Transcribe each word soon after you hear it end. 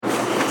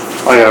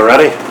Are you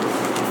ready?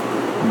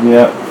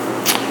 Yep.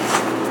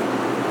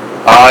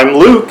 I'm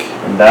Luke.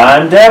 And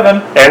I'm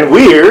Devin. And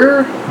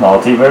we're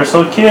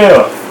Multiversal Q.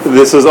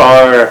 This is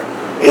our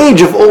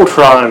Age of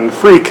Ultron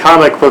free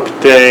comic book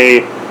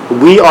day.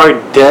 We are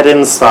dead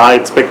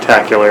inside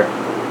spectacular.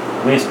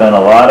 We spent a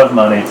lot of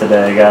money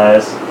today,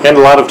 guys. And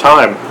a lot of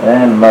time.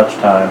 And much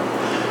time.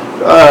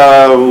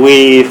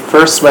 We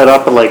first met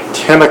up at like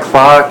 10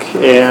 o'clock,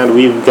 and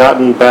we've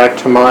gotten back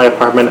to my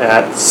apartment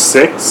at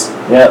 6.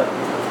 Yep.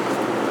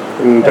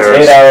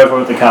 That's 8 hours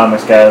worth of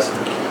comics, guys.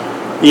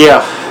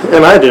 Yeah,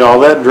 and I did all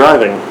that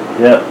driving.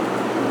 Yep.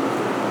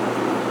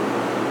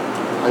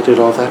 I did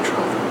all that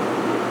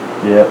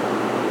driving. Yep.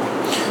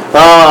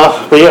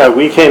 But yeah,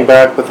 we came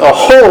back with a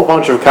whole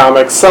bunch of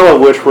comics, some of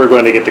which we're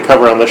going to get to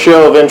cover on the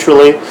show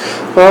eventually,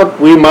 but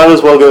we might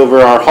as well go over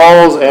our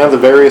hauls and the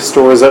various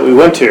stores that we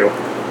went to.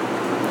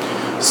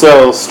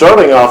 So,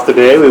 starting off the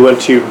day, we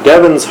went to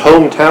Devin's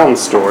hometown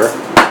store.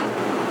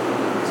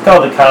 It's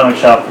called the Comic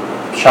Shop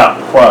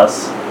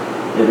Plus.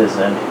 It is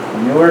in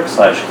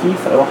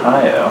Newark/Heath,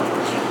 Ohio.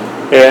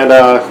 And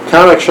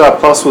Comic Shop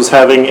Plus was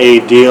having a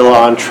deal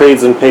on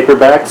trades and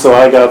paperback, so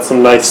I got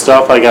some nice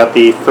stuff. I got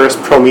the first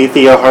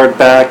Promethea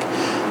hardback,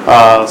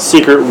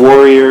 Secret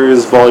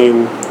Warriors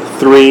Volume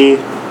 3,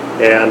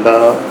 and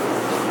a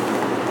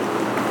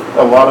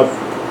lot of...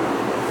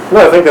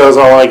 No, I think that was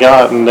all I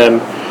got, and then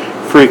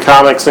free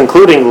comics,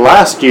 including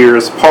last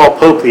year's Paul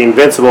Pope, The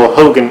Invincible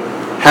Hogan,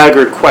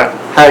 Haggard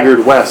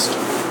West.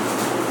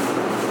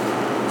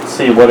 Let's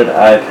see, what did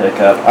I pick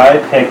up? I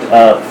picked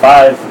up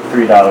 5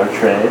 $3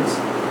 trades.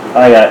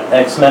 I got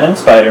X-Men and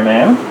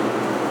Spider-Man.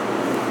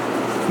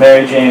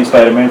 Mary Jane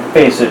Spider-Man,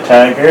 Face It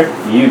Tiger,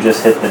 you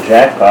just hit the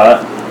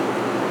jackpot.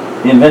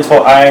 The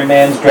Invincible Iron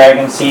Man's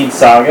Dragon Seed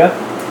Saga.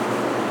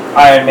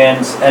 Iron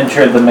Man's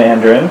Enter the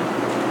Mandarin.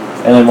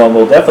 And then one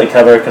we'll definitely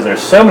cover, because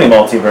there's so many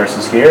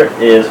multiverses here,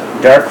 is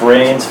Dark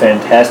Reign's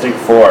Fantastic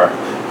Four.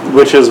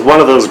 Which is one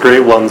of those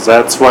great ones.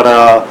 That's what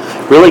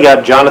really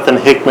got Jonathan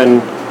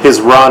Hickman his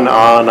run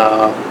on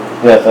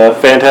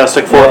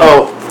Fantastic Four. Yeah.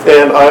 Oh,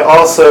 and I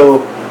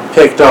also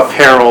picked up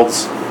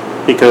Harold's,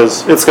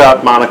 because it's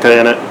got Monica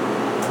in it.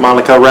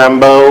 Monica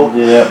Rambeau.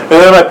 Yeah. And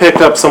then I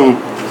picked up some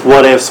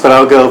what-ifs, but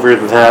I'll go over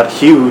that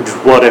huge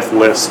what-if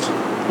list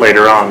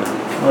later on.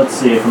 Let's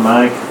see, for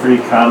my free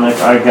comic,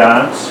 I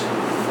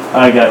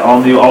got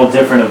all new, all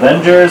different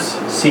Avengers,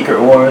 Secret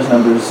Wars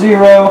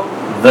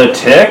 #0, The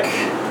Tick,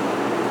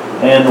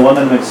 and the one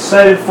that I'm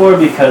excited for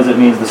because it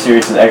means the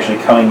series is actually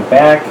coming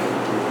back.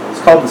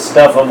 It's called The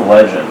Stuff of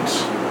Legend,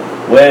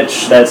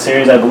 which that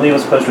series I believe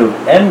was supposed to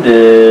have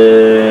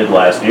ended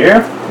last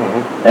year,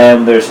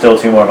 and there's still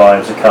 2 more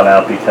volumes to come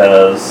out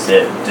because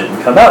it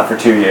didn't come out for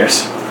 2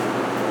 years.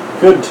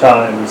 Good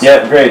times.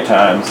 Yeah, great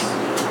times.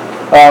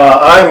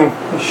 I'm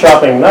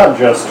shopping not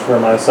just for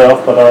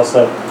myself, but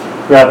also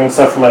grabbing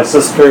stuff for my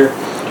sister.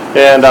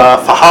 And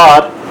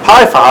Fahad,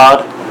 hi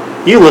Fahad,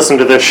 you listen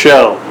to this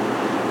show.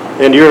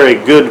 And you're a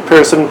good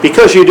person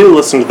because you do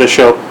listen to this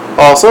show.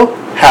 Also,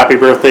 happy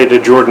birthday to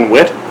Jordan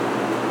Witt.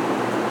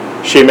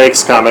 She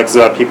makes comics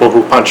about people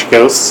who punch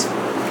ghosts.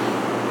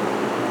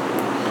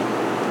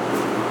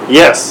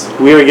 Yes,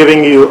 we are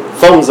giving you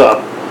thumbs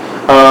up.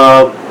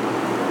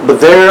 But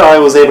there I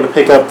was able to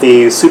pick up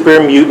the Super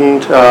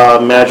Mutant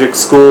Magic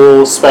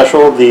School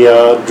special,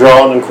 the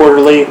Drawn and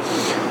Quarterly,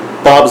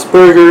 Bob's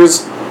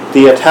Burgers,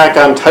 the Attack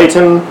on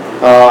Titan,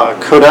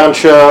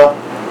 Kodansha,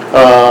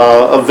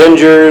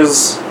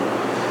 Avengers,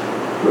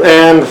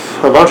 and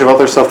a bunch of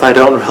other stuff that I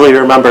don't really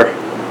remember.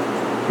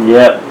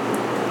 Yep.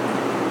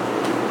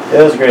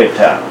 It was a great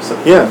time. So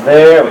Yeah. from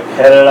there, we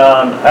headed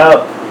on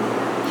up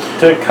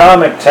to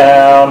Comic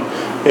Town.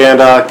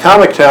 And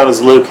Comic Town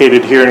is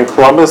located here in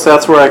Columbus.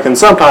 That's where I can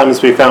sometimes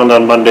be found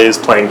on Mondays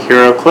playing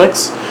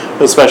HeroClix,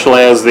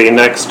 especially as the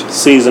next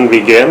season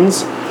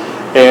begins.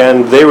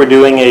 And they were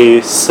doing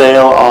a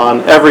sale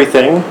on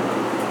everything.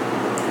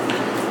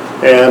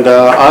 And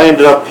I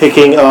ended up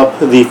picking up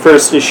the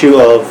first issue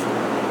of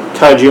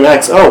Kaiju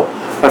Max. Oh,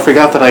 I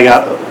forgot that I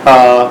got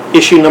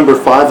issue number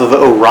 5 of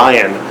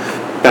Orion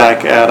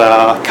back at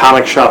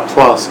Comic Shop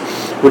Plus,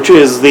 which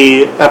is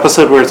the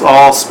episode where it's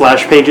all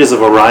splash pages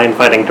of Orion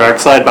fighting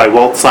Darkseid by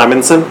Walt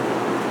Simonson.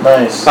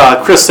 Nice.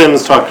 Chris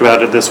Sims talked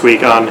about it this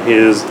week on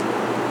his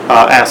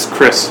Ask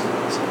Chris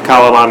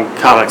column on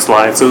Comics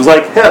Line, so it was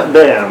like, hell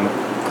damn.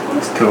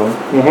 That's cool.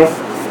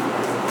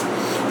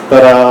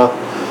 But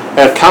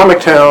at Comic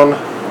Town,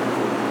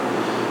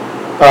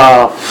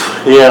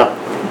 yeah,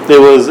 it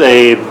was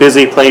a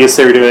busy place.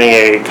 They were doing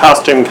a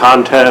costume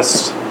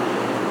contest,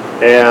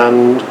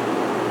 and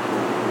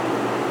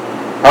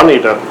I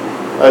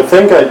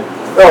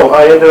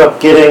ended up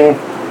getting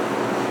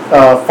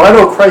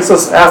Final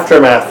Crisis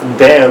Aftermath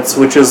Dance,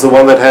 which is the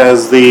one that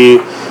has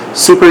the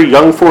Super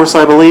Young Force,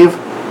 I believe.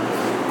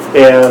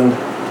 And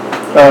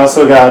I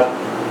also got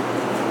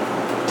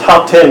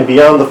Top 10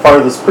 Beyond the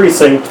Farthest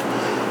Precinct,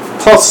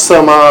 plus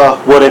some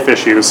What If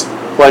issues.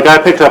 Like, I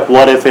picked up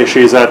What If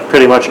issues at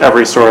pretty much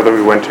every store that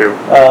we went to.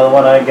 The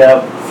one I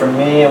got for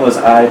me was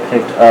I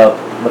picked up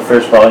the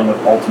first volume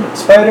of Ultimate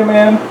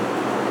Spider-Man,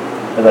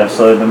 as I've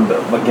slowly been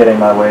getting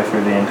my way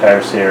through the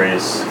entire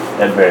series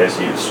at various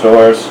used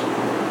stores.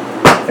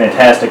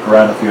 Fantastic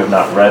run if you have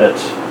not read it.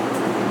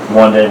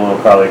 One day we'll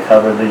probably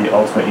cover the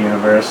Ultimate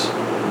Universe.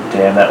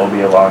 Damn, that will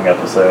be a long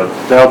episode.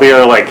 That'll be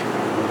our,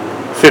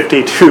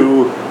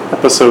 52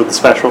 episode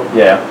special.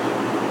 Yeah.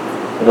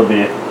 It'll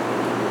be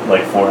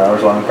 4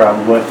 hours long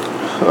probably.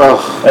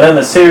 Ugh. And then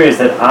the series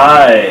that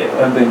I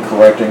have been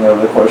collecting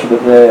over the course of the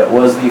day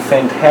was the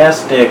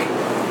fantastic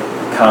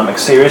comic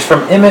series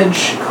from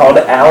Image called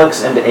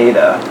Alex and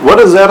Ada. What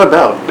is that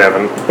about,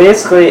 Devin?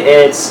 Basically,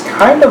 it's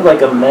kind of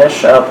like a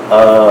mesh-up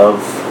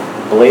of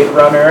Blade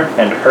Runner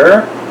and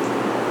Her.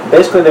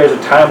 Basically, there's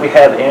a time we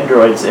have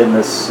androids in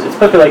this. It's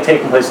supposed to be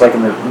taking place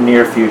in the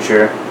near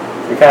future.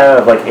 They're kind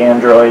of like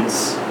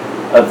androids.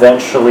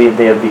 Eventually,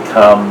 they have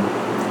become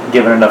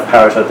given enough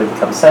power so that they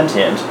become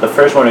sentient. The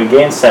first one who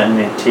gains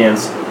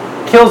sentience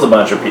kills a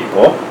bunch of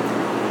people.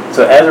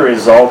 So as a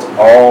result,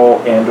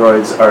 all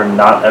androids are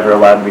not ever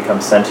allowed to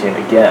become sentient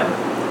again.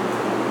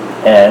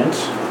 And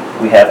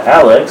we have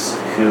Alex,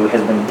 who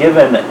has been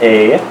given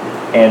a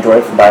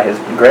android by his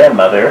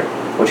grandmother,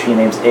 which he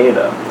names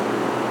Ada.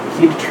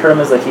 He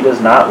determines that he does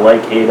not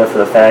like Ada for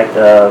the fact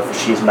of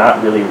she's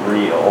not really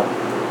real.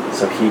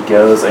 So he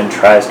goes and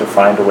tries to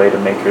find a way to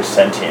make her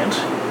sentient.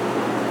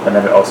 And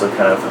then it also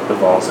kind of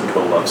evolves into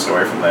a love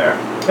story from there.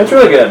 It's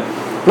really good.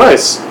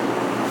 Nice.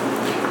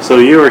 So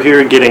you are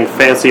here getting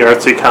fancy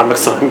artsy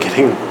comics, and I'm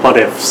getting what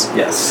ifs.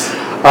 Yes.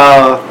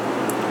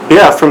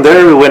 From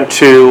there we went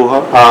to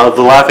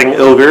The Laughing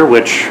Ogre,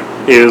 which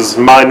is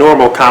my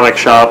normal comic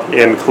shop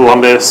in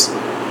Columbus.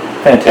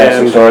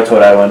 Fantastic store. It's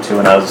what I went to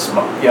when I was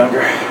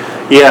younger.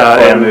 Yeah,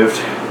 Before I and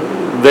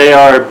moved. they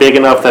are big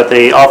enough that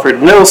they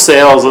offered no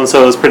sales, and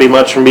so it was pretty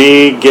much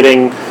me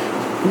getting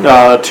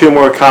 2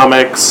 more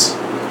comics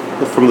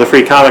from the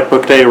free comic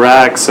book day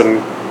racks,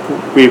 and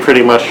we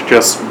pretty much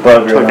just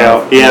took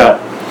out. Yeah.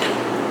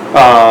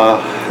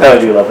 I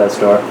do love that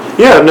store.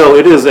 Yeah, no,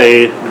 it is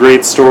a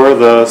great store.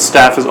 The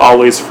staff is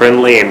always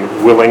friendly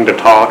and willing to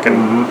talk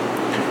and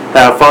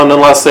have fun,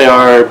 unless they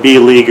are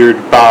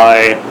beleaguered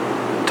by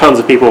tons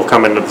of people who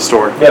come into the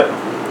store. Yep.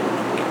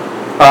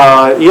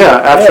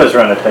 After I was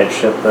running a tight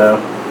ship, though.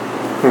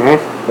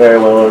 Very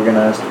well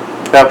organized.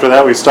 After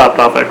that, we stopped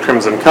off at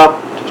Crimson Cup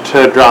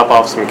to drop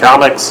off some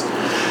comics.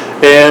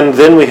 And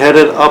then we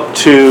headed up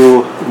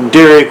to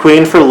Dairy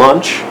Queen for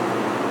lunch.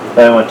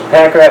 Then I went to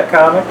Pack Rat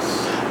Comics.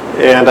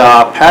 And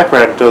Pack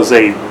Rat does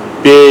a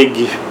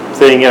big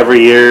thing every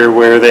year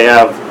where they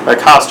have a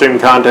costume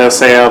contest.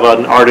 They have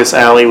an artist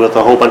alley with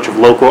a whole bunch of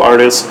local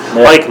artists,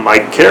 like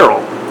Mike Carroll.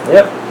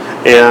 Yep.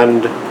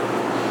 And,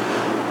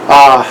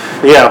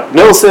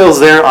 no sales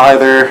there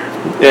either.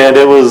 And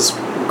it was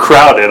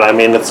crowded. I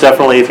mean, it's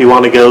definitely, if you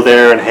want to go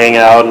there and hang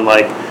out and,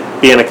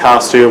 be in a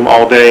costume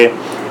all day,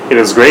 it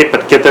is great,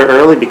 but get there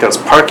early because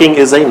parking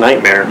is a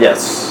nightmare.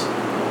 Yes.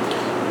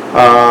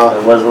 I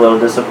was a little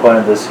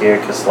disappointed this year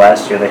because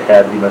last year they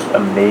had the most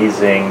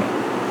amazing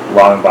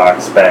long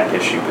box back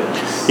issue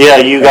bins. Yeah,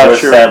 you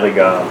got your sadly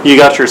gone. You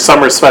got your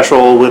summer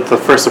special with the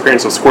first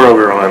appearance of Squirrel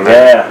Girl in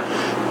there.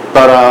 Yeah.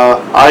 But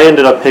I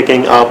ended up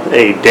picking up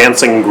a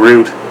Dancing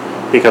Groot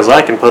because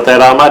I can put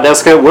that on my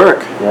desk at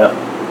work. Yep.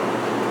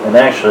 And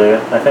actually,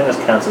 I think this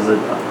counts as an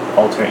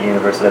alternate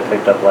universe that I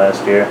picked up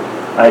last year.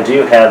 I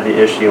do have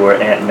the issue where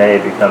Aunt May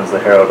becomes the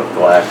Herald of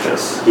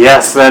Galactus.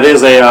 Yes, that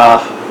is a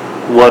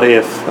what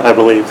if, I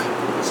believe.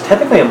 It's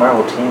technically a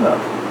Marvel team-up.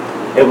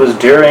 It was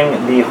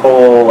during the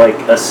whole,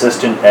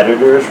 assistant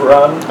editors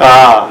run.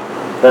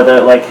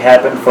 That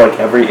happened for,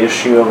 every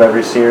issue of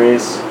every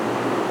series.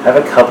 I have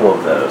a couple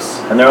of those.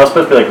 And they're all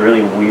supposed to be,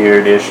 really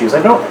weird issues.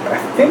 I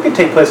think they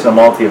take place in a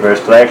multiverse,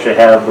 because I actually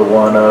have the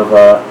one of,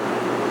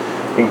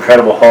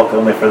 Incredible Hulk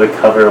only for the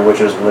cover,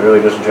 which is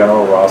literally just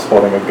General Ross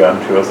holding a gun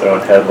to his own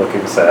head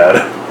looking sad.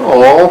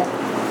 Oh.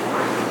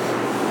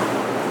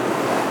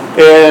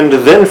 And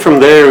then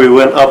from there we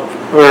went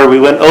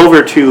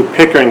over to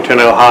Pickerington,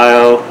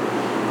 Ohio,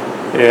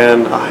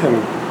 and I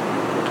am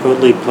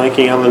totally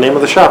blanking on the name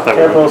of the shop that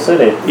Capital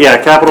City.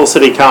 Yeah, Capital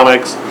City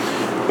Comics,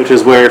 which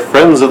is where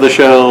friends of the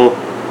show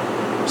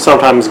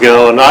sometimes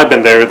go, and I've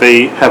been there.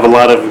 They have a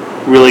lot of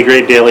really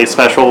great daily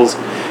specials.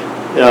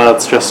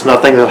 It's just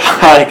nothing that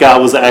I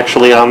got was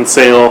actually on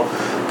sale,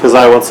 because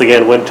I once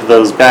again went to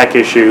those back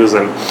issues,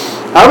 and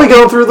I'll be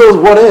going through those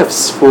what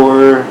ifs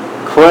for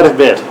quite a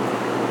bit.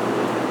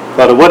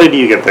 But what did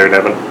you get there,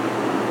 Devin?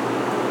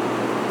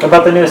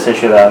 About the newest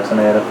issue of Alex and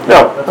Ada.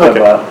 No, That's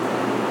okay.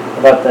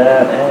 About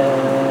that,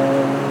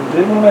 and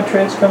did one of my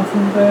trades come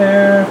from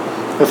there?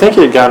 I think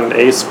you had gotten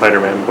a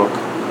Spider-Man book.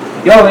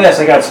 Oh yes,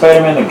 I got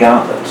Spider-Man the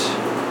Gauntlet.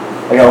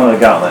 I got one of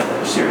the Gauntlet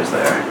series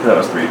there. That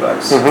was $3.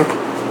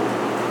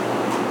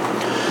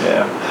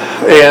 Yeah.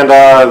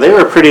 And they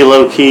were pretty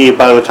low-key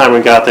by the time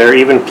we got there.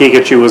 Even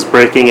Pikachu was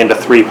breaking into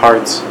 3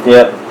 parts.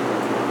 Yep.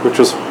 Which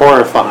was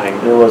horrifying.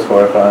 It was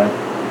horrifying.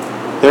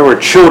 There were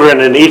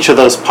children in each of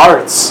those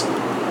parts.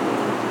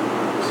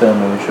 So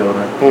many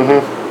children.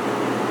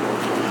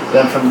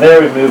 Then from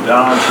there we moved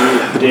on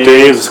to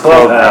Dave's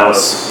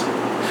Clubhouse.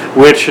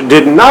 which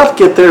did not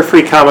get their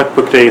free comic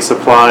book day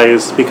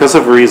supplies because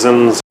of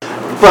reasons,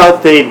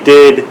 but they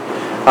did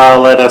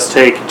let us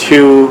take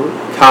 2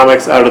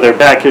 comics out of their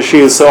back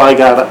issues, so I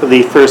got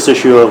the first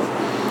issue of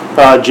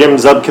Jim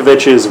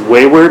Zubkovich's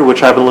Wayward,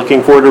 which I've been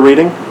looking forward to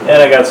reading.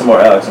 And I got some more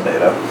Alex and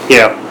Data.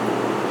 Yeah.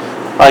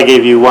 I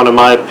gave you one of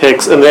my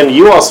picks, and then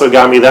you also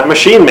got me that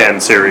Machine Man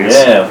series.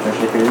 Yeah,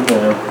 here you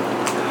go.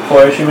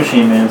 4-issue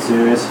Machine Man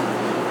series.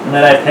 And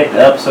then I picked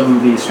up some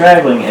of the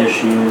straggling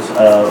issues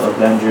of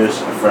Avengers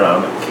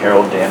from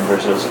Carol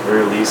Danvers'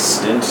 early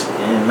stint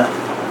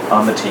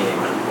on the team.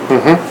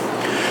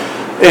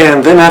 Mm-hmm.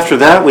 And then after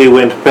that, we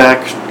went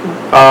back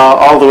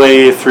all the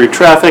way through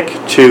traffic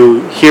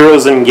to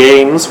Heroes and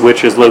Games,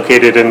 which is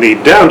located in the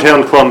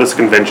downtown Columbus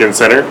Convention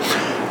Center.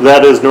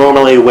 That is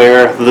normally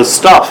where The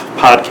Stuff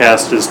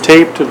podcast is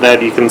taped,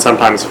 that you can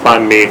sometimes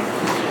find me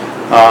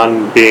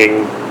on,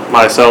 being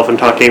myself and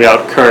talking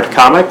about current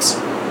comics.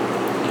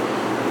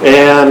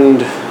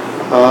 And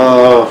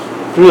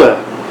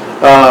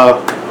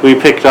we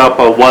picked up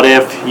a What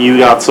If. You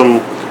got some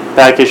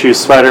back issue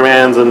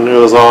Spider-Mans, and it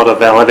was all to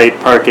validate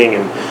parking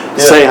and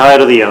say hi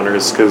to the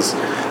owners, because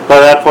by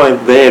that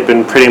point they had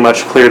been pretty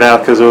much cleared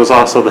out, because it was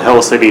also the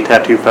Hell City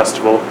Tattoo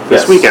Festival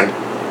this weekend.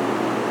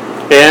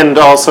 And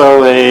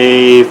also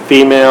a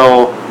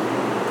female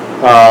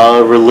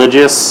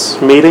religious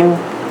meeting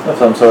Of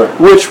some sort.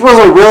 which was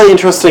a really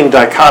interesting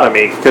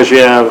dichotomy, because you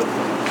have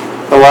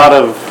a lot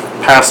of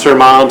pastor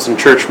moms and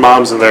church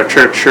moms in their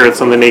church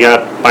shirts, and then you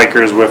got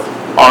bikers with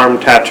arm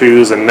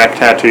tattoos and neck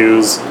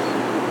tattoos.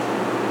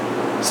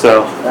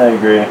 So I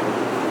agree.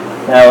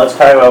 Now let's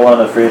talk about one of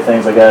the free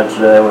things I got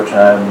today, which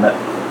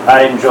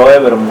I enjoy,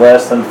 but I'm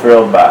less than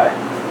thrilled by.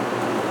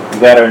 We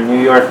got our New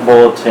York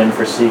Bulletin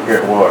for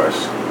Secret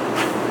Wars.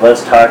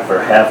 Let's talk for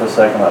half a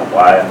second about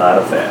why I'm not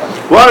a fan.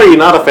 why are you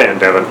not a fan,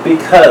 Devin?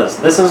 Because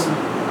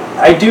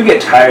I do get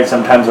tired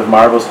sometimes of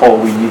Marvel's whole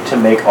we need to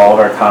make all of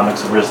our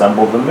comics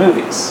resemble the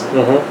movies.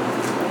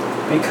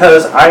 Mm-hmm.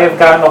 Because I have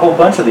gotten a whole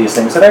bunch of these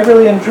things that I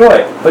really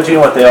enjoy. But you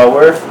know what they all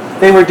were?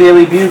 They were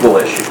Daily Bugle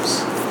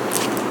issues.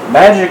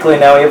 Magically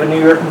now we have a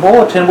New York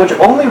Bulletin, which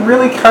only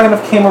really kind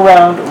of came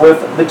around with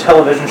the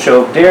television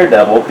show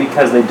Daredevil,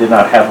 because they did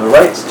not have the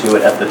rights to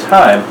it at the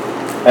time,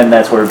 and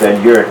that's where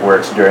Ben Urich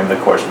works during the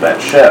course of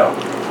that show.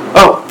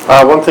 Oh,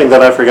 one thing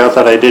that I forgot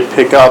that I did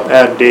pick up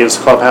at Dave's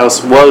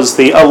Clubhouse was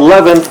the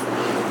 11th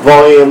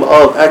volume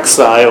of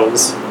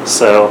Exiles.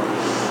 So,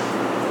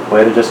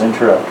 Way to just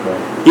interrupt me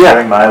Yeah.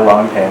 during my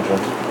long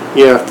tangent.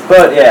 yeah.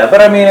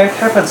 But I mean, it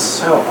happens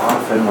so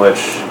often,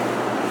 which,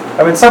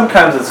 I mean,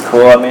 sometimes it's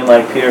cool. I mean,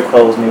 like, Peter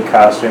Quill's new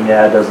costume,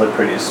 yeah, it does look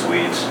pretty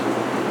sweet.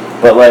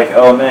 But, like,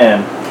 oh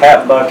man,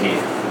 Cap Bucky.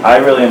 I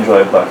really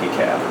enjoy Bucky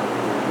Cap.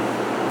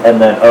 And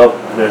then, oh,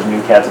 there's a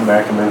new Captain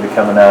America movie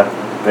coming out.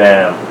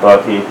 Bam,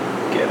 Bucky,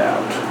 get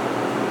out.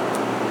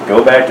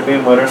 Go back to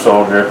being Winter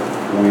Soldier.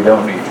 We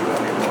don't need you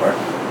anymore.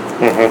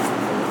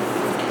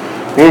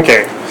 Mm-hmm.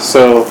 Okay,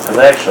 so Because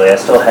actually, I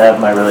still have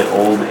my really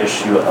old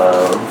issue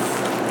of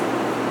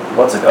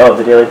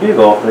the Daily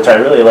Bugle, which I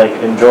really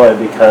enjoy,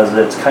 because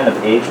it's kind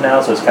of aged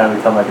now, so it's kind of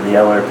become like a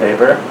yellower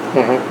paper.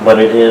 mm-hmm. But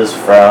it is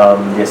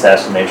from the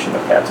assassination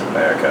of Captain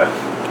America.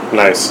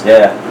 Nice.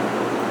 Yeah.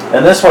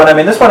 And this one,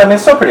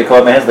 it's still pretty cool. I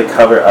mean, it has the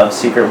cover of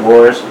Secret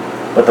Wars,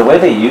 but the way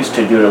they used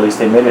to do it, at least,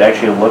 they made it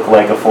actually look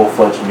like a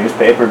full-fledged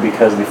newspaper,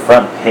 because the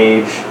front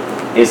page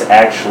is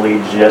actually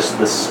just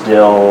the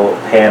still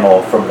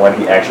panel from when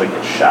he actually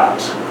gets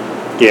shot.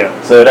 Yeah.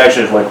 So it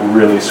actually is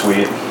really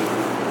sweet.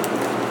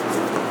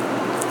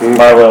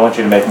 Marvel, I want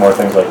you to make more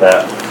things like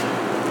that.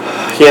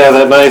 Yeah,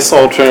 that nice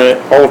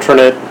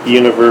alternate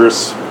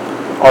universe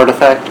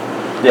artifact.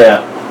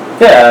 Yeah.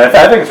 Yeah,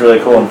 I think it's really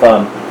cool and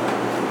fun.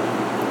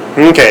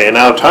 Okay,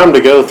 now time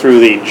to go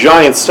through the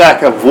giant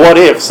stack of what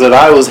ifs that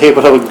I was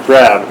able to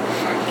grab.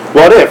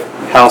 What if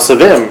House of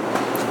M?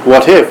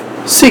 What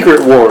if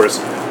Secret Wars?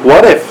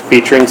 What if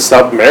featuring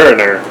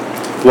Submariner?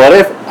 What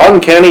if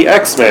Uncanny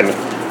X-Men?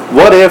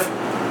 What if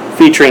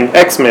featuring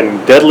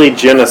X-Men Deadly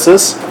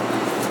Genesis?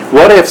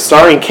 What if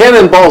starring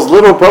Cannonball's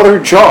little brother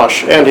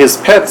Josh and his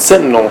pet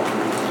Sentinel?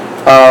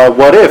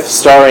 What if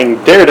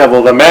starring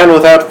Daredevil, the Man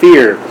Without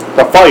Fear?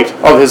 The fight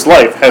of his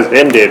life has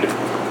ended.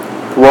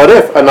 What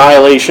if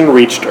Annihilation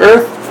reached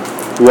Earth?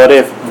 What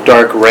if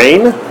Dark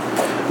Reign?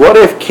 What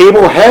if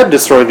Cable had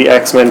destroyed the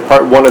X-Men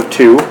Part 1 of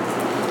 2?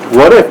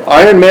 What if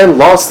Iron Man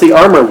lost the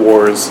Armor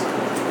Wars?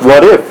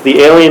 What if the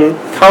alien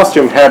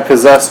costume had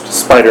possessed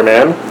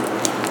Spider-Man?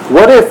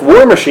 What if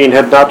War Machine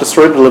had not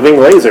destroyed the Living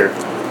Laser?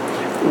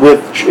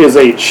 Which is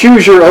a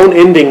choose-your-own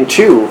ending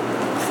too.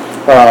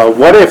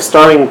 What if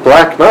starring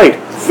Black Knight,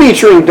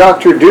 featuring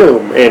Doctor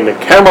Doom in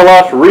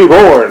Camelot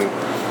Reborn?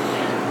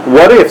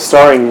 What if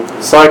starring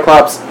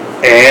Cyclops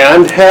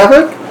and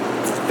Havoc?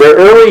 Their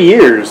early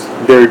years,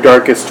 their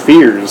darkest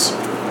fears.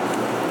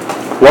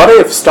 What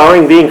if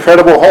starring the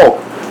Incredible Hulk,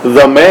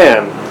 the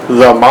Man,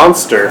 the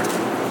Monster?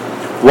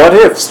 What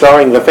if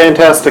starring the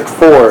Fantastic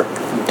Four,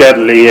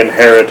 Deadly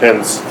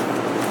Inheritance?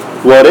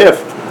 What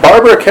if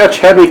Barbara Ketch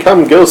had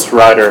become Ghost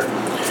Rider?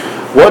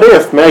 What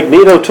if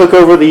Magneto took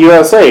over the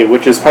USA,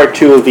 which is part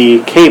 2 of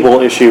the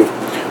Cable issue?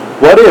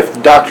 What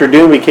if Doctor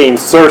Doom became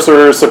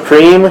Sorcerer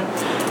Supreme?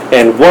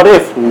 And what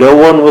if no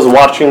one was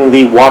watching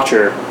The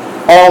Watcher?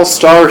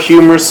 All-Star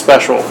Humor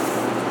Special.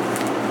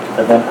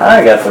 And then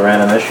I got the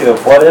random issue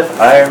of What If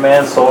Iron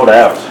Man Sold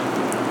Out.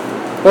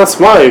 That's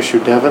my issue,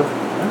 Devin. I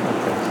don't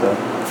think so.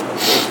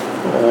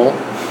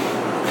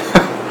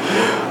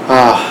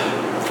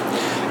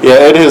 Yeah,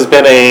 it has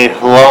been a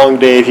long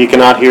day if you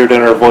cannot hear it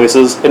in our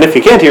voices. And if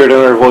you can't hear it in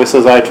our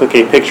voices, I took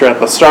a picture at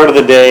the start of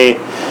the day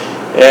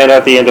and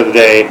at the end of the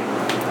day.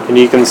 And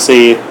you can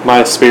see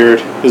my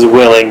spirit is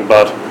willing,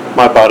 but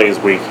my body is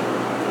weak.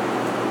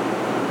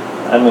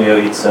 I'm gonna go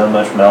eat so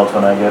much melt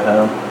when I get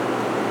home.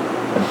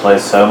 And play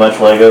so much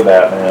Lego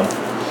Batman.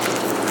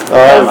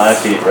 Let my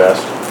feet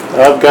rest.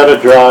 I've got to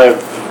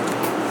drive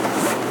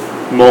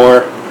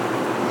more.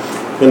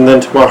 And then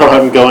tomorrow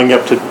I'm going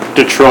up to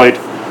Detroit.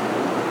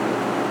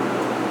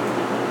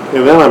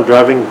 And then I'm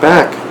driving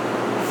back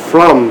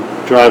from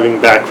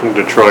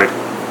Detroit.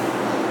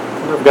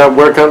 I've got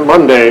work on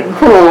Monday.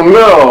 Oh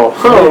no!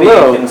 Oh Maybe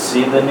no! you can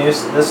see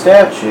the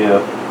statue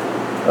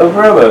of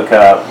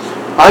RoboCop.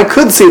 I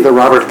could see the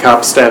Robert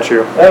Kopp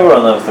statue.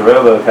 Everyone loves the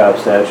RoboCop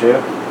statue.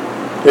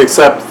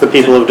 Except the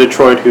people of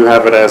Detroit who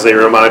have it as a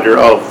reminder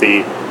of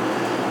the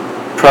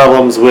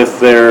problems with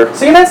their...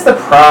 See, that's the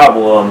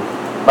problem.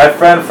 My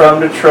friend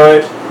from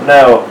Detroit,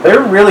 no,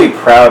 they're really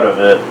proud of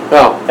it.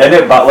 Oh. And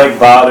it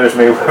bothers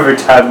me every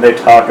time they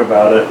talk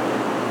about it.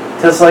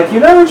 Because, you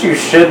know what, you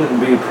shouldn't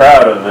be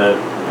proud of it.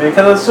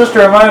 Because it's just a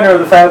reminder of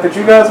the fact that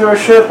you guys are a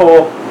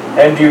shithole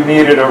and you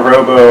needed a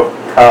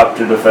RoboCop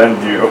to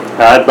defend you.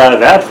 I'd buy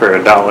that for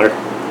 $1.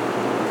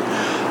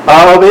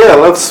 But yeah,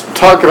 let's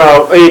talk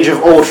about Age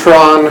of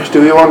Ultron.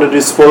 Do we want to do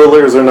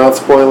spoilers or not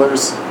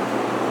spoilers?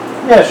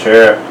 Yeah,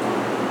 sure.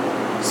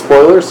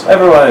 Spoilers?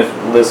 Everyone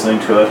who's listening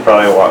to us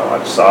probably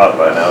saw it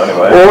by now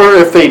anyway. Or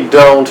if they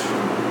don't,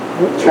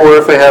 or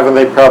if they haven't,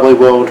 they probably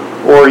won't.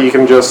 Or you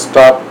can just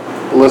stop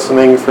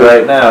listening for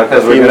right now,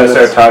 because we're going to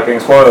start talking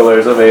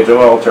spoilers of Age of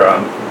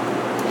Ultron.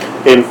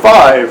 In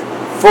 5,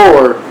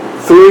 4,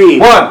 3,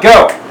 1,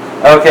 go!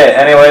 Okay,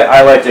 anyway,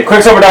 I liked it.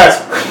 Quicksilver dies!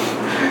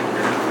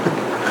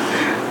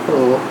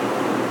 Oh.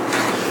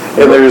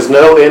 And there's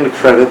no end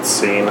credits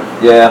scene.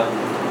 Yeah.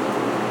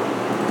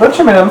 Which,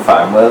 I'm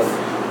fine with.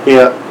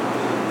 Yeah.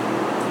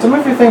 So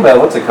if you think about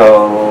what's it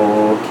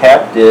called?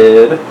 Cap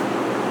did.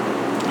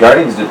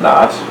 Guardians did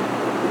not.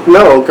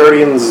 No,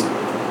 Guardians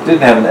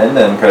didn't have an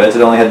end credits.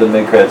 It only had the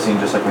mid-credit scene,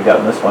 just like we got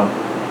in this one.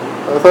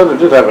 I thought it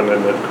did have an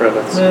end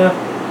credits. Yeah.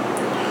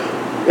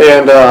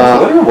 And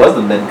what even was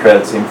the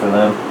mid-credit scene for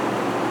them?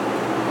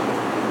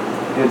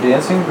 Good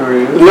Dancing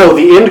Groove. No,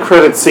 the end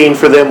credit scene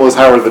for them was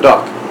Howard the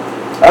Duck.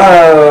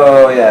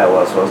 Oh, yeah, it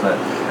was, wasn't it?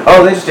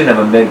 Oh, they just didn't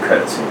have a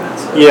mid-credit scene.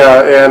 That's it.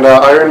 Yeah, and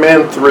Iron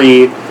Man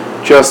 3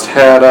 just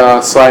had a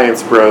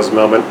Science Bros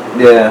moment.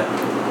 Yeah.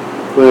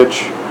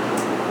 Which,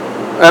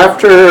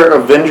 after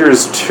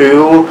Avengers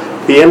 2,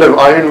 the end of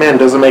Iron Man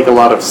doesn't make a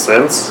lot of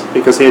sense,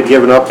 because he had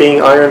given up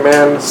being Iron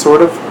Man,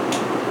 sort of.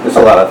 There's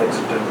a lot of things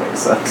that didn't make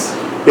sense.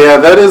 Yeah,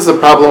 that is the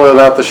problem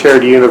about the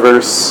shared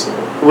universe,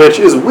 which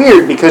is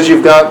weird, because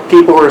you've got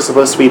people who are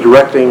supposed to be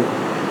directing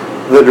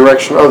the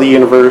direction of the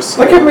universe.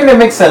 It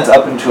makes sense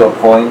up until a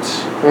point.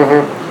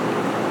 Mm-hmm.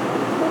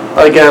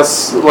 I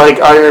guess,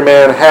 Iron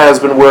Man has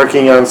been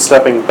working on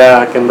stepping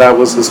back, and that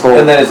was his whole...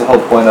 And that is the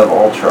whole point of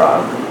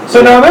Ultron.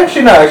 So no, as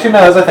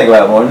I think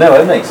about it more, no,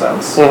 it makes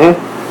sense.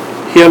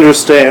 Mm-hmm. He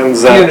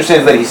understands that... He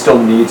understands that he still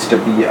needs to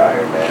be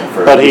Iron Man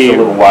for but at least a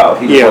little while.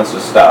 He just wants to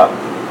stop.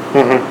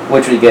 Mm-hmm.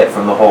 Which we get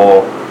from the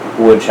whole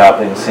wood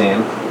chopping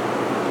scene.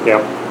 Yeah.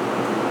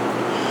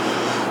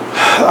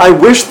 I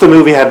wish the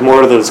movie had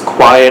more of those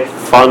quiet,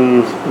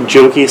 fun,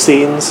 jokey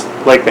scenes,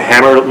 like the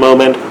hammer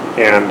moment,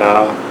 and...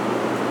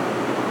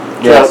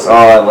 Yes,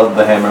 I love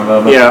the hammer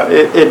moment. Yeah,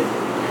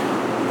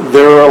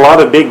 there are a lot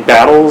of big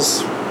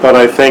battles, but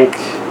I think...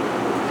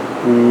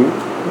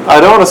 I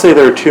don't want to say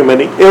there are too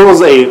many. It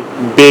was a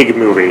big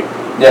movie.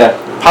 Yeah.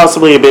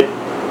 Possibly a bit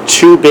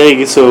too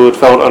big, so it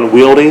felt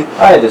unwieldy.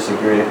 I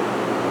disagree.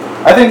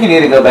 I think you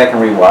need to go back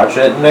and rewatch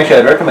it. And actually,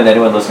 I'd recommend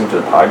anyone listening to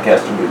the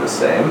podcast to do the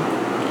same.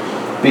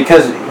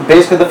 Because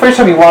basically, the first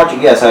time you watch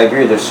it, yes, I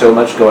agree, there's so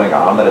much going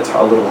on that it's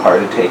a little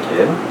hard to take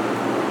in.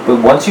 But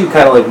once you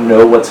kind of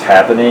know what's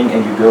happening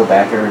and you go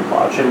back and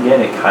rewatch it again,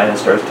 it kind of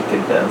starts to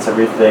condense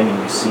everything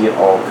and you see it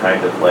all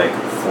kind of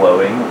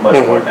flowing much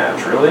more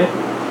naturally.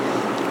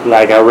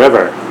 Like a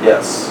river.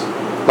 Yes.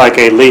 Like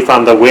a leaf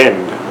on the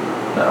wind.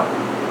 No.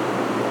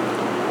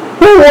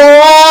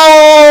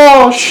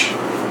 Wash!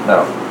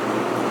 No.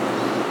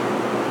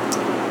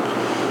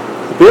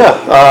 Yeah,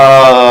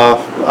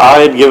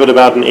 I'd give it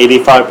about an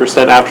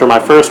 85% after my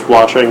first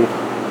watching.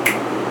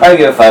 I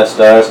give it 5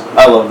 stars.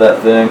 I love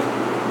that thing.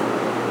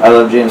 I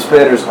love James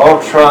Spader's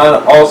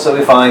Ultron. Also,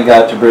 we finally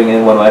got to bring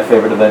in one of my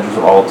favorite Avengers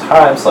of all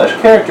time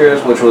 /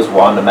 characters, which was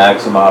Wanda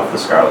Maximoff, the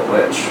Scarlet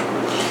Witch.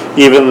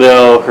 Even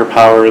though her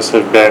powers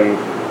have been...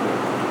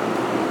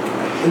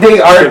 They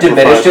are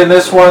diminished in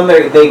this one.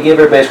 They give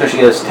her basically, she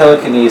has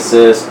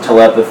telekinesis,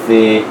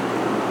 telepathy,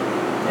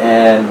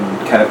 and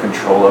kind of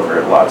control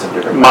over lots of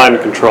different Mind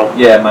control.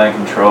 Yeah, mind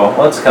control.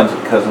 Well, it comes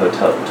because of the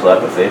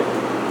telepathy.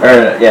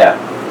 Or, yeah.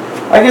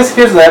 I guess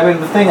here's that. I mean,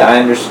 the thing, I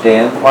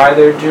understand why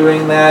they're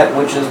doing that,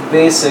 which is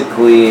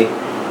basically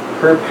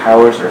her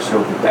powers are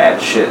so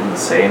batshit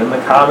insane in the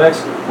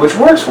comics, which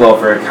works well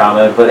for a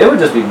comic, but it would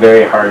just be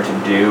very hard to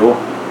do.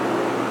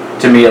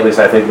 To me, at least,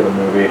 I think, in a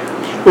movie.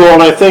 Well,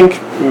 and I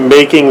think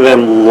making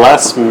them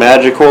less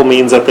magical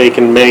means that they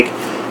can make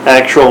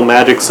actual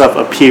magic stuff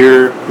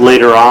appear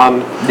later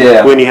on.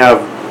 Yeah. When you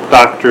have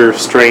Doctor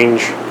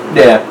Strange.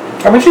 Yeah.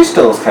 I mean, she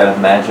still is kind of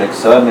magic,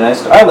 so I mean, I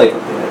like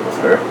what they did with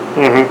her.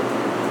 Mm-hmm.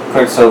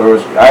 Quicksilver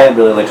was... I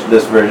really liked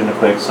this version of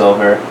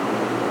Quicksilver.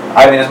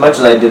 I mean, as much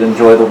as I did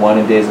enjoy the one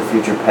in Days of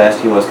Future Past,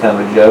 he was kind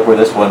of a joke, where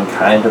this one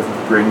kind of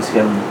brings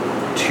him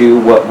to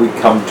what we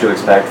come to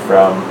expect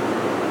from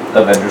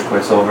Avengers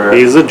Quicksilver.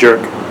 He's a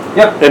jerk.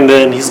 Yep. And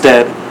then he's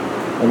dead.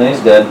 And then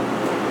he's dead.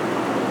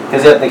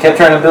 Because they kept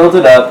trying to build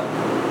it up.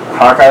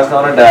 Hawkeye's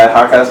gonna die,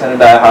 Hawkeye's gonna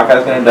die,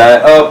 Hawkeye's gonna die.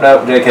 Oh,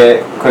 no,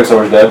 JK.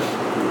 Quicksilver's dead.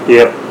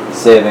 Yep.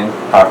 Saving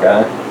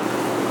Hawkeye.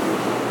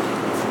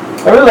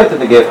 I really like that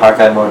they gave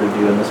Hawkeye more to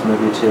do in this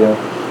movie, too.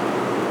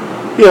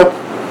 Yep.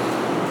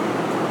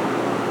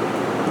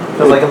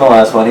 Because, like, in the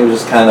last one, he was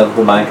just kind of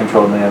the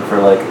mind-controlled man for,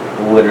 like,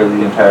 literally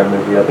the entire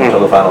movie up until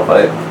the final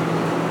fight.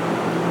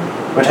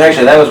 Which,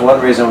 actually, that was one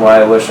reason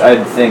why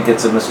I think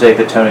it's a mistake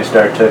that Tony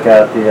Stark took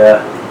out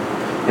the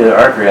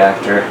arc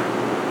reactor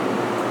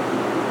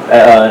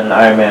in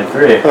Iron Man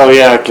 3. Oh,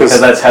 yeah, because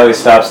that's how he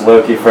stops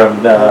Loki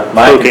from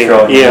mind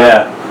controlling him.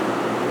 Yeah.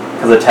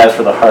 Because it taps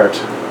for the heart.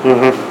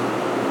 Mm-hmm.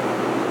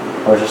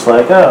 I was just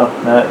like, oh.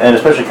 And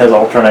especially because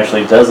Ultron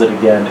actually does it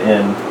again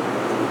in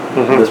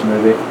this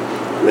movie.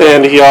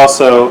 And they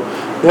also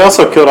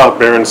killed off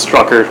Baron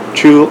Strucker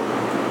too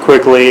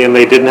quickly, and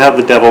they didn't have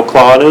the Devil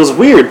Claw, and it was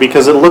weird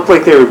because it looked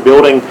like they were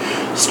building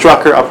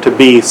Strucker up to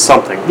be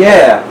something.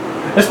 Yeah.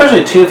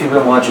 Especially, too, if you've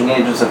been watching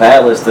Agents of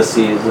Atlas this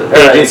season. Or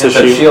Agents of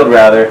S.H.I.E.L.D.,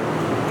 rather.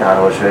 God, I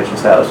wish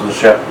Agents of Atlas was a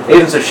show.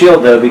 Agents of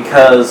S.H.I.E.L.D., though,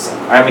 because,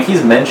 I mean,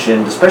 he's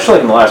mentioned,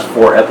 especially in the last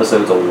 4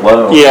 episodes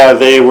alone. Yeah,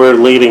 they were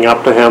leading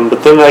up to him,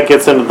 but then that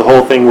gets into the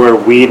whole thing where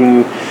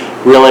Whedon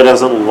really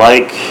doesn't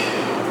like...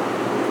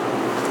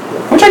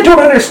 Which I don't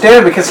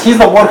understand, because he's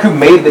the one who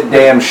made the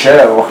damn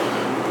show.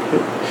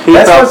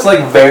 That's what's,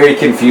 like, very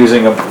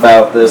confusing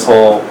about this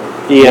whole...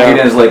 Yeah.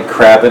 Whedon's, like,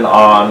 crapping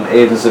on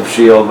Agents of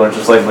S.H.I.E.L.D., but it's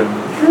just like, but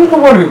you're the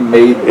one who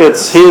made this.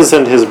 It's his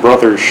and his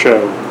brother's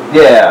show.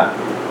 Yeah.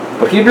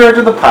 But he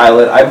directed the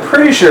pilot. I'm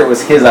pretty sure it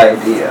was his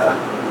idea.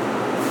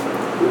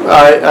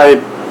 I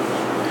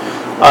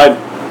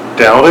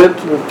doubt it,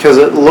 because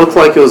it looked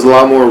like it was a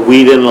lot more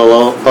Whedon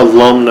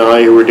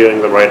alumni who were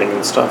doing the writing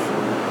and stuff.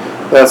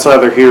 That's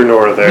neither here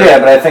nor there. Yeah,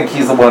 but I think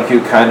he's the one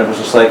who kind of was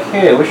just like,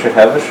 hey, we should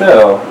have a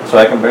show so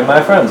I can bring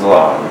my friends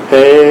along.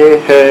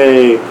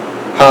 Hey,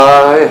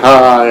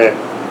 hi,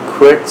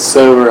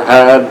 Quicksilver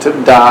had to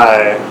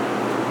die.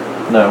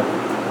 No.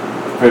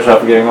 First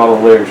off, getting all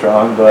the lyrics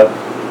wrong, but...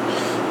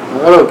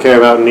 I don't care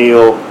about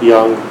Neil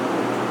Young.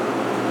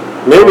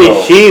 Maybe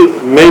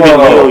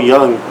Neil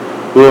Young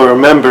will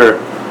remember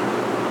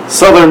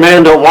Southern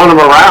Man don't want him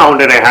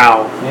around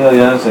anyhow. Neil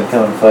Young's gonna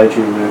come and fight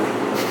you, Luke.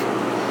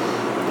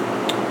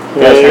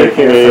 You guys heard it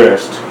here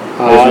first. There's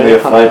going to be a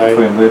fight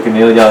between Luke and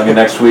Neil Young in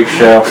next week's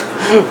show.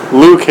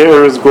 Luke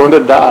Hare is going to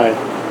die.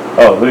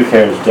 Oh, Luke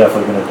Hare is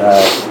definitely going to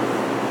die.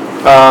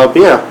 But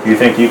yeah. You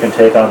think you can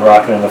take on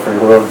Rockin' in the Free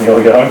World, Neil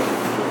Young?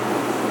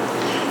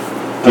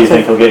 Do you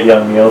think you'll get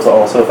young Neil to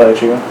also fight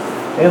you?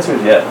 The answer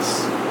is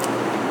yes.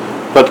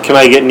 But can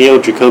I get Neil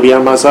Jacoby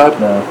on my side?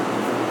 No.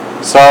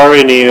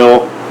 Sorry,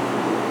 Neil.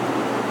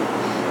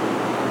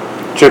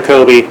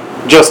 Jacoby.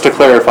 Just to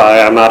clarify,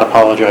 I'm not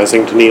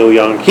apologizing to Neil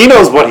Young. He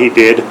knows what he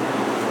did.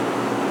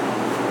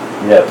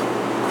 Yep.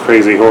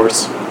 Crazy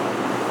horse.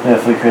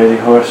 Definitely crazy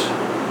horse.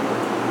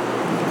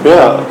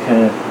 Yeah.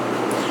 Okay.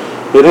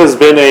 It has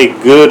been a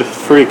good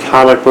free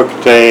comic book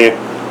day.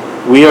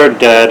 We are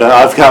dead.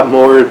 I've got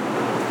more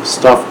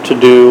stuff to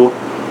do.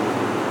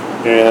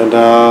 And,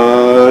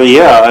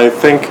 yeah, I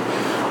think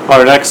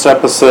our next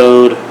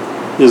episode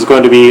is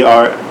going to be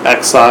our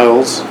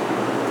Exiles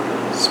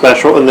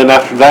special. And then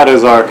after that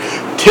is our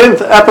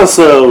 10th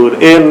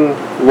episode in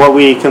what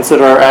we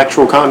consider our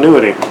actual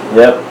continuity.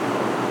 Yep.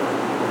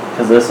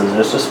 Because this is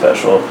just a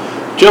special.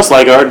 Just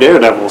like our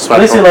Daredevil special.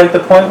 At least you like the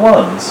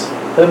 .1s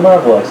that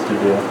Marvel likes to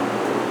do.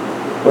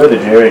 We're the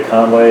Jerry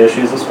Conway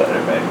issues of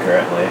Spider-Man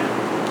currently.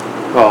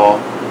 Oh.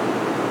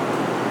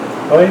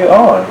 What are you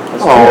on?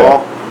 That's true.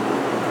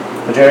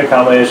 The Jerry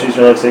Conway issues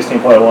are like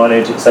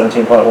 16.1,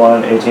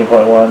 17.1,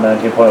 18.1,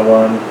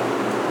 19.1.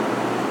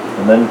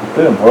 And then,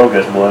 boom, world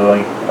gets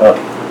blowing up.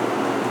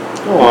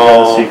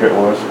 Secret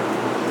Wars.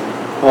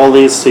 All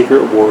these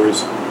Secret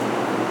Wars.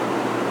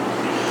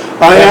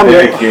 I'm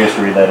very curious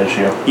to read that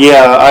issue.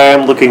 Yeah, I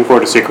am looking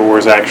forward to Secret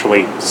Wars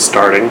actually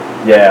starting.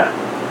 Yeah.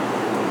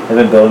 They've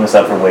been building this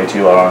up for way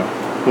too long.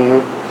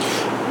 Mm-hmm.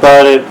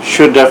 But it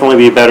should definitely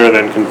be better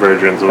than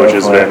Convergence, which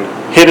has been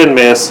hit and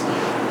miss.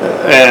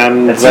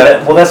 And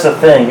well, that's the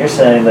thing. You're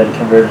saying that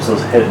Convergence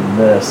was hit and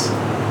miss.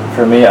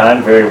 For me,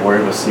 I'm very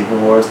worried with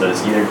Secret Wars that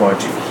it's either going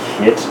to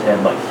hit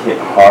and hit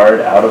hard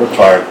out of the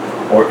park,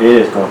 or it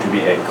is going to be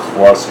a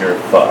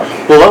clusterfuck.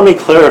 Well, let me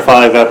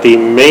clarify that the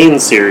main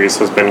series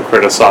has been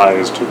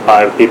criticized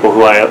by the people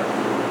who I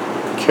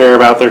care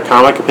about their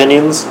comic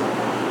opinions,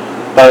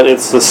 but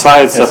it's the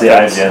side stuff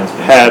that's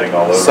had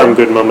some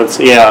good moments.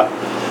 Yeah,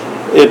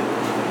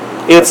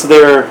 it's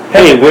their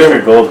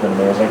Booster Gold's been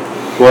amazing.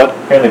 What?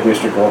 Apparently,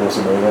 Booster Gold was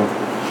amazing.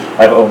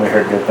 I've only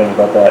heard good things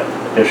about that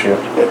issue.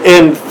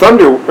 And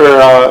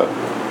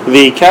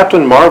the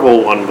Captain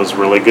Marvel one was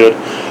really good.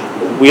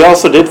 We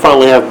also did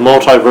finally have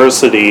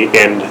Multiversity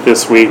end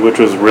this week, which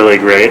was really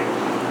great.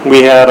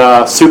 We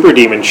had Super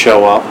Demon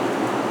show up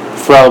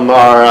from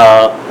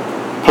our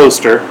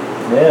poster.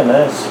 Yeah,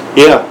 nice.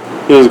 Yeah,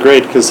 it was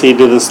great because he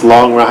did this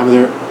long rhyme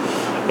there.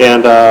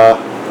 And,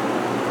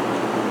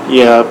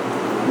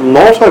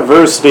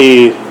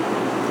 Multiversity,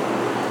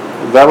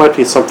 that might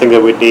be something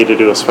that we'd need to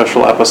do a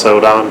special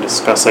episode on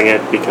discussing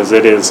it because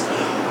it is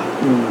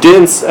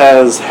dense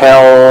as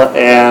hell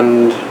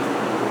and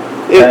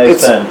I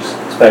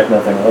expect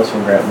nothing less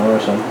from Grant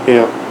Morrison.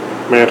 Yeah,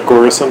 Matt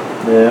Gorison.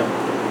 Yeah.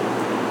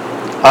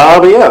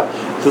 But yeah,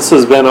 this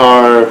has been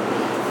our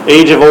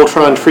Age of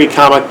Ultron Free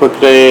Comic Book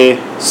Day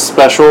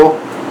special.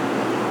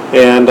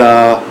 And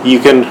you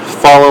can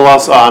follow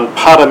us on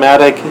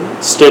Podomatic,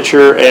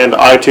 Stitcher, and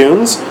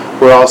iTunes.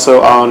 We're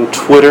also on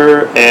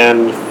Twitter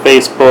and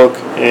Facebook.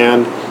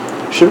 And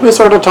should we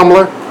start a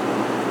Tumblr?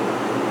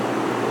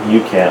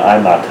 You can't.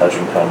 I'm not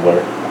touching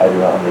Tumblr. I do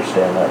not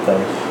understand that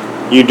thing.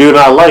 You do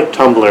not like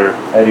Tumblr.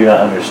 I do not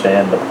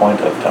understand the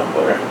point of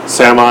Tumblr.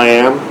 Sam, I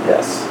am.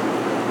 Yes.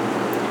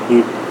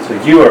 So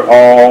you are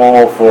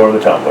all for the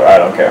Tumblr. I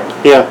don't care.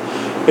 Yeah.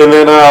 And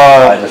then,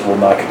 I just will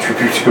not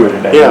contribute to it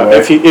in any way.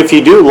 If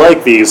you do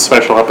like these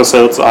special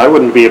episodes, I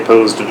wouldn't be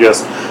opposed to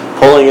just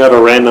pulling out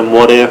a random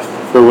what if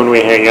for when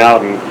we hang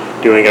out and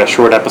doing a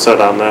short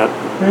episode on that.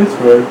 That's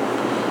right.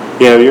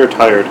 Yeah, you're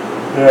tired.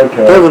 Yeah, I'm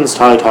tired. Devin's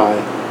tie.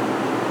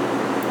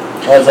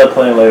 I was up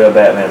playing Lego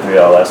Batman 3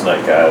 last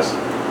night, guys,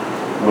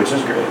 which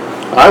is great.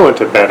 I went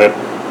to bed at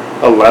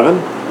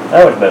 11.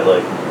 I went to bed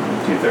like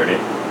 2:30.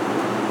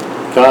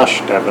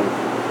 Gosh, Devin.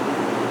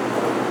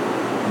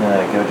 And then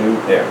I go do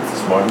errands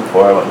this morning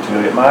before I went to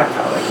go get my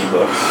comic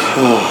books.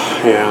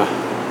 Yeah.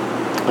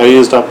 I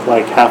used up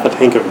like half a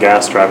tank of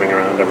gas driving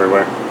around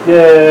everywhere.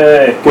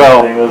 Yay! Well,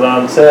 everything was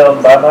on sale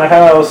by my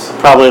house.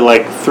 Probably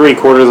like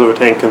 3/4 of a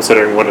tank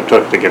considering what it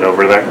took to get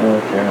over there.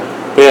 Okay.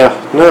 But yeah,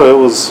 no, it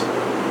was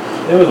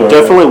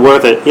definitely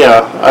worth it.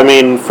 Yeah, I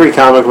mean, Free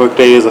Comic Book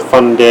Day is a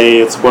fun day.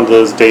 It's one of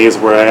those days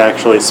where I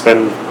actually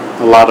spend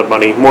a lot of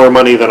money, more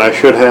money than I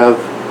should have.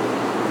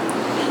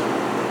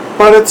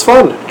 But it's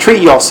fun.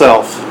 Treat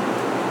yourself.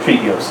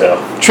 Treat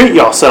yourself. Treat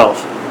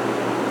yourself.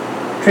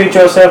 Treat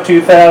yourself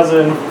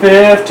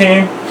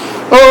 2015.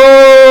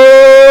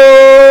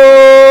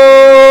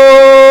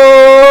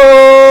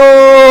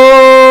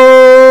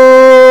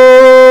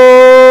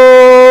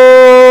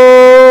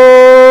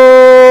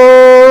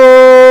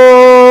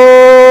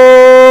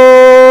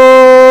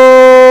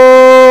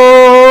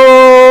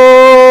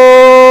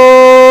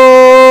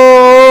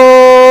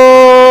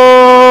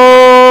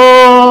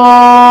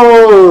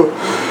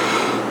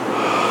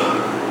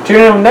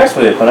 Tune in next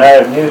week when I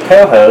have new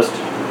co-host,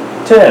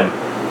 Tim.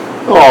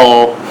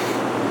 Oh.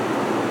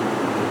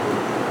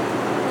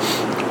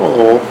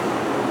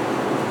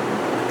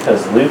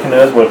 Because Luke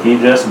knows what he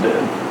just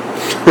did.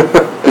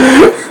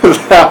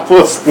 That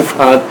was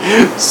not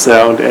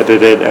sound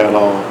edited at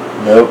all.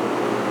 Nope.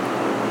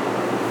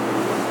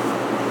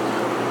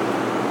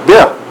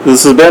 Yeah,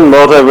 this has been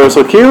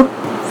Multiversal Q.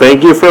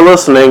 Thank you for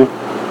listening.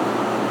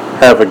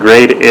 Have a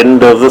great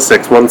end of the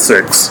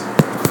 616.